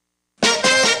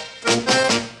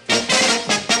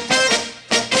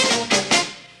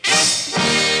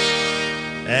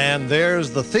And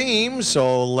there's the theme,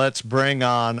 so let's bring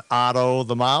on Otto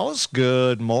the Mouse.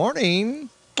 Good morning.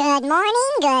 Good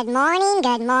morning, good morning,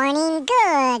 good morning,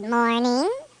 good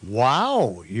morning.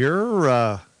 Wow,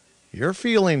 you're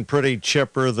feeling pretty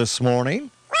chipper this morning.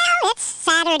 Well, it's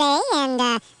Saturday, and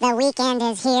the weekend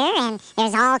is here, and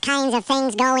there's all kinds of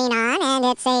things going on, and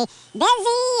it's a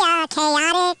busy,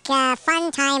 chaotic,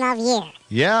 fun time of year.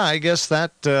 Yeah, I guess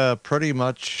that pretty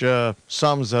much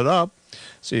sums it up.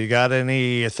 So you got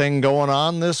anything going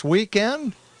on this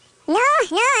weekend? No,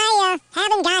 I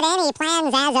haven't got any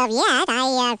plans as of yet.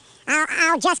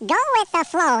 I'll just go with the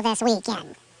flow this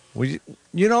weekend.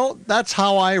 Well, that's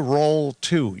how I roll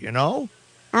too, you know?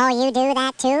 Oh, you do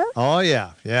that too? Oh,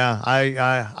 yeah.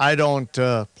 I don't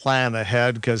plan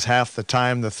ahead because half the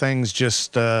time the things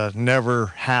just never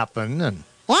happen. And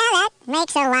yeah, that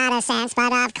makes a lot of sense,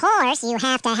 but of course you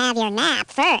have to have your nap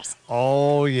first.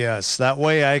 Oh, yes. That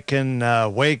way I can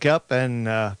wake up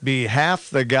and be half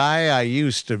the guy I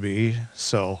used to be,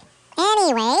 so.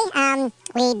 Anyway,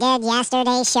 we did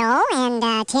yesterday's show, and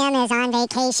Tim is on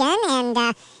vacation, and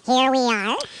here we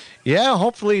are. Yeah,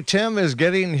 hopefully Tim is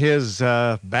getting his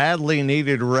badly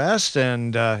needed rest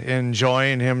and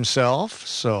enjoying himself,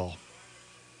 so.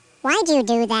 Why'd you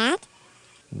do that?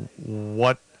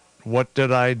 What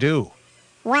did I do?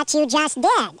 What you just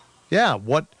did. Yeah,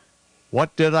 what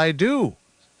did I do?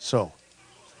 So.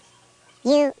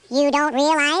 You don't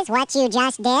realize what you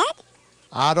just did?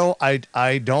 Otto,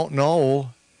 I don't know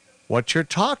what you're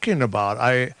talking about.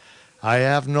 I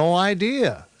have no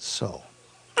idea, so.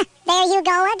 There you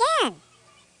go again.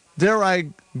 There I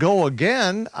go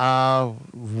again.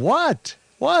 What?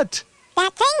 What?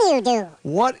 That thing you do.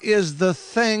 What is the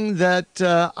thing that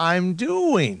I'm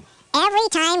doing? Every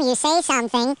time you say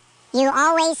something, you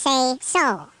always say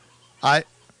so.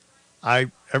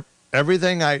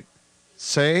 Everything I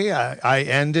say, I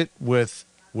end it with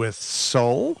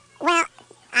so. Well,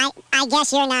 I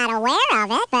guess you're not aware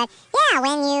of it, but yeah,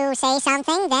 when you say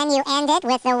something, then you end it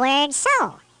with the word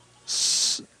so.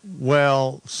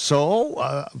 Well,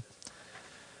 so,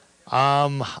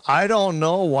 I don't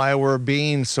know why we're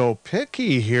being so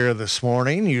picky here this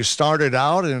morning. You started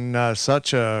out in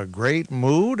such a great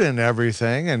mood and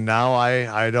everything, and now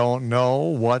I don't know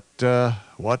what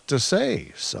to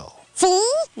say, so. See?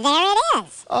 There it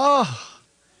is. Oh,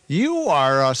 you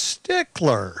are a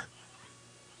stickler.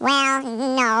 Well,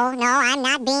 no, I'm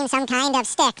not being some kind of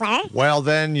stickler. Well,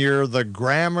 then you're the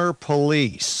grammar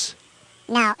police.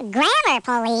 No, grammar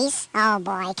police? Oh,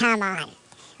 boy, come on.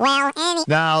 Well,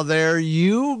 Now, there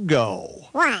you go.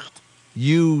 What?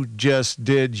 You just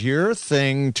did your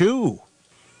thing, too.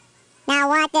 Now,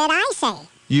 what did I say?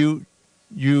 You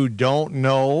don't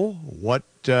know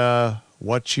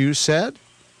what you said?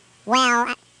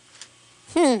 Well,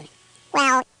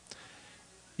 Well,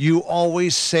 you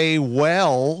always say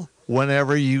well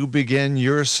whenever you begin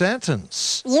your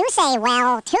sentence. You say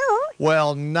well, too.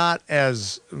 Well, not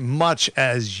as much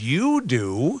as you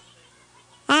do.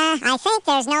 I think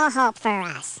there's no hope for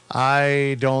us.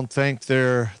 I don't think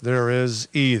there is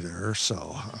either,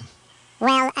 so.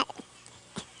 Well,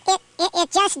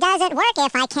 it just doesn't work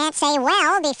if I can't say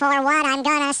well before what I'm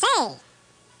gonna say.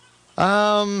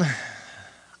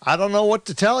 I don't know what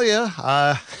to tell you.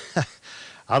 I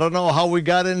don't know how we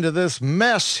got into this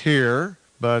mess here,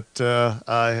 but Well,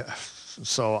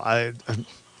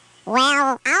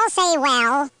 I'll say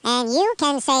well, and you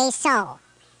can say so.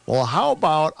 Well, how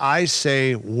about I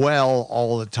say well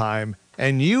all the time,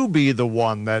 and you be the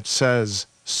one that says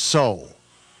so?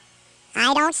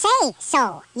 I don't say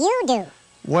so. You do.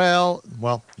 Well,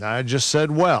 I just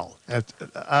said well. Okay,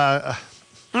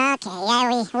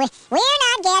 yeah, we're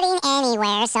not getting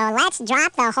anywhere, so let's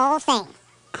drop the whole thing.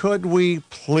 Could we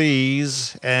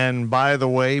please, and by the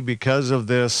way, because of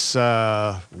this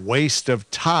waste of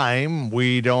time,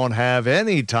 we don't have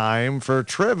any time for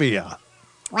trivia.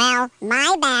 Well,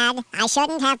 my bad. I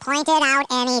shouldn't have pointed out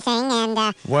anything,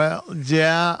 and Well,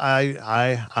 yeah,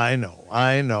 I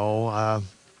know.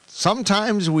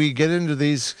 Sometimes we get into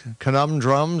these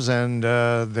conundrums, and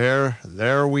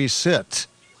there we sit.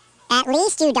 At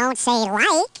least you don't say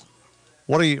like.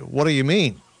 What do you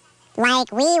mean?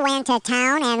 Like we went to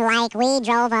town, and like we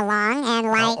drove along, and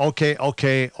like. Okay.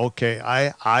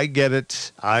 I get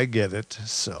it.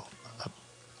 So.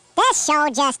 This show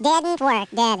just didn't work,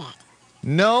 did it?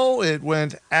 No, it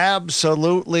went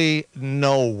absolutely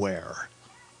nowhere.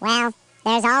 Well,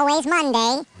 there's always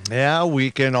Monday. Yeah,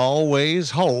 we can always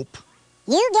hope.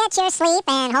 You get your sleep,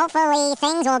 and hopefully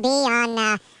things will be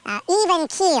on even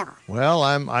keel. Well,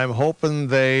 I'm hoping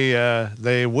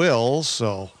they will.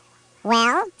 So.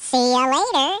 Well, see you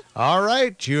later. All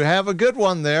right. You have a good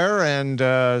one there,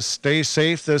 and stay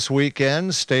safe this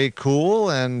weekend. Stay cool,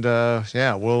 and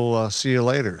yeah, we'll see you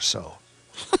later. So,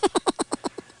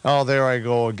 oh, there I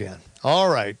go again. All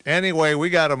right. Anyway, we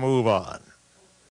got to move on.